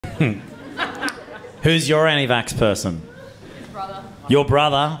Who's your anti-vax person? Brother. Your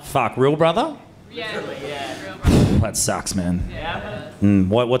brother? Fuck, real brother? Yeah. Real That sucks, man. Yeah.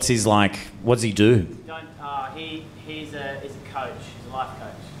 What's his like? What does he do? He's a coach. He's a life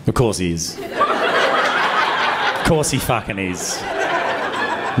coach. Of course he is. Of course he fucking is.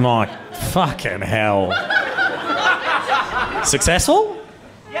 My fucking hell. Successful?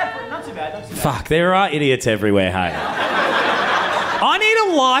 Yeah, but not too bad. Not too bad. Fuck, there are idiots everywhere, hey. I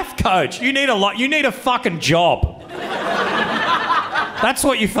need a life coach. You need a fucking job. That's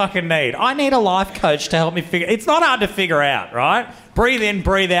what you fucking need. I need a life coach to help me figure... It's not hard to figure out, right? Breathe in,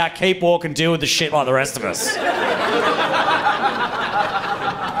 breathe out, keep walking, deal with the shit like the rest of us.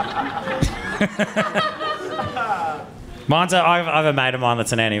 I have a mate of mine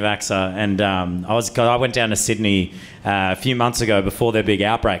that's an anti-vaxxer, and I went down to Sydney a few months ago before their big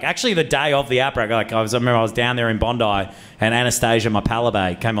outbreak. Actually, the day of the outbreak, I remember I was down there in Bondi, and Anastasia, my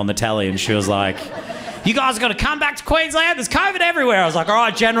palabae, came on the telly, and she was like, "You guys got to come back to Queensland. There's COVID everywhere." I was like, "All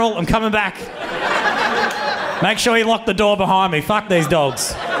right, General, I'm coming back. Make sure you lock the door behind me. Fuck these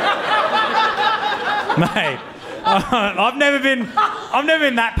dogs." Mate, I've never been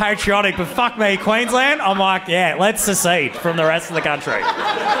that patriotic, but fuck me, Queensland, I'm like, yeah, let's secede from the rest of the country. You know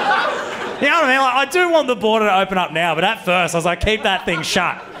what I mean? Like, I do want the border to open up now, but at first I was like, keep that thing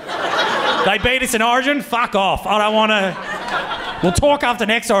shut. They beat us in Origin, fuck off. I don't want to... We'll talk after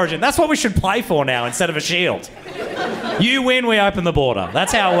next Origin. That's what we should play for now instead of a shield. You win, we open the border.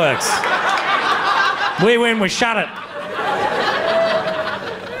 That's how it works. We win, we shut it.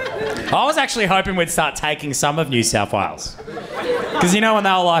 I was actually hoping we'd start taking some of New South Wales. Because you know when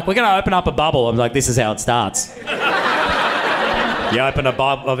they were like, we're going to open up a bubble, I'm like, this is how it starts. You open a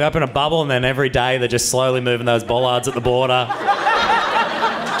bubble and then every day they're just slowly moving those bollards at the border.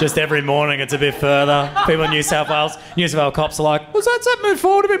 Just every morning it's a bit further. People in New South Wales cops are like, well, let's move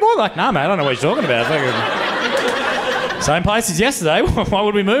forward a bit more. Like, nah, mate, I don't know what you're talking about. Same place as yesterday, why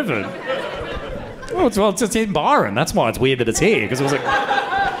would we move it? Well, it's in Byron. That's why it's weird that it's here, because it was like...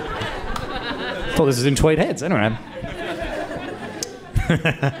 I thought this was in Tweed Heads. Anyway.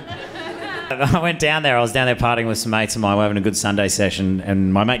 I went down there. I was down there partying with some mates of mine. We were having a good Sunday session,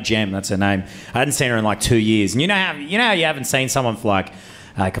 and my mate Jem, that's her name, I hadn't seen her in like 2 years. And you know how you haven't seen someone for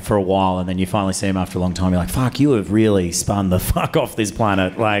for a while, and then you finally see them after a long time. You're like, fuck, you have really spun the fuck off this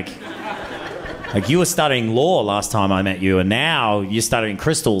planet. Like you were studying law last time I met you, and now you're studying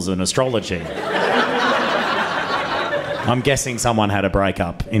crystals and astrology. I'm guessing someone had a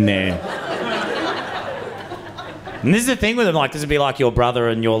breakup in there. And this is the thing with them, like, this would be like your brother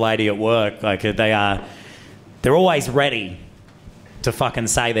and your lady at work. Like, they're always ready to fucking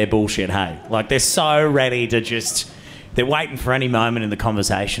say their bullshit, hey? Like, they're so ready to just... They're waiting for any moment in the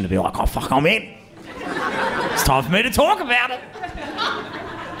conversation to be like, oh, fuck, I'm in. It's time for me to talk about it.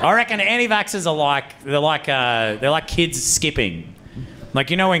 I reckon anti-vaxxers are they're like kids skipping.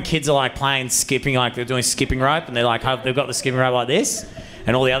 Like, you know when kids are, like, playing skipping, like, they're doing skipping rope, and they're like, they've got the skipping rope like this,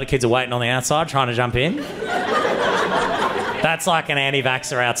 and all the other kids are waiting on the outside trying to jump in? That's like an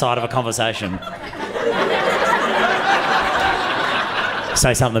anti-vaxxer outside of a conversation.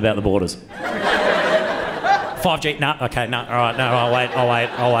 Say something about the borders. 5G, no, okay, no, all right, no, I'll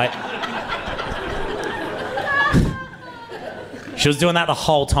wait. She was doing that the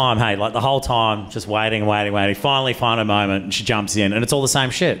whole time, hey, like the whole time, just waiting. Finally find a moment, and she jumps in, and it's all the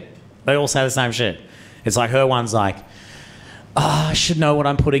same shit. They all say the same shit. It's like her one's like, oh, I should know what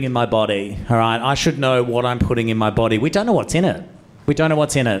I'm putting in my body, all right? I should know what I'm putting in my body. We don't know what's in it.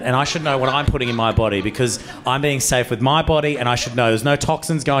 And I should know what I'm putting in my body because I'm being safe with my body, and I should know there's no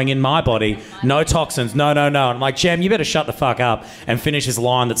toxins going in my body. No toxins, no. And I'm like, Jem, you better shut the fuck up and finish this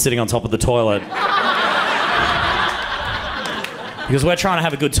line that's sitting on top of the toilet. Because we're trying to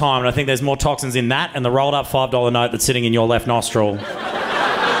have a good time, and I think there's more toxins in that and the rolled up $5 note that's sitting in your left nostril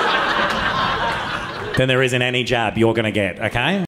than there is in any jab you're going to get, okay?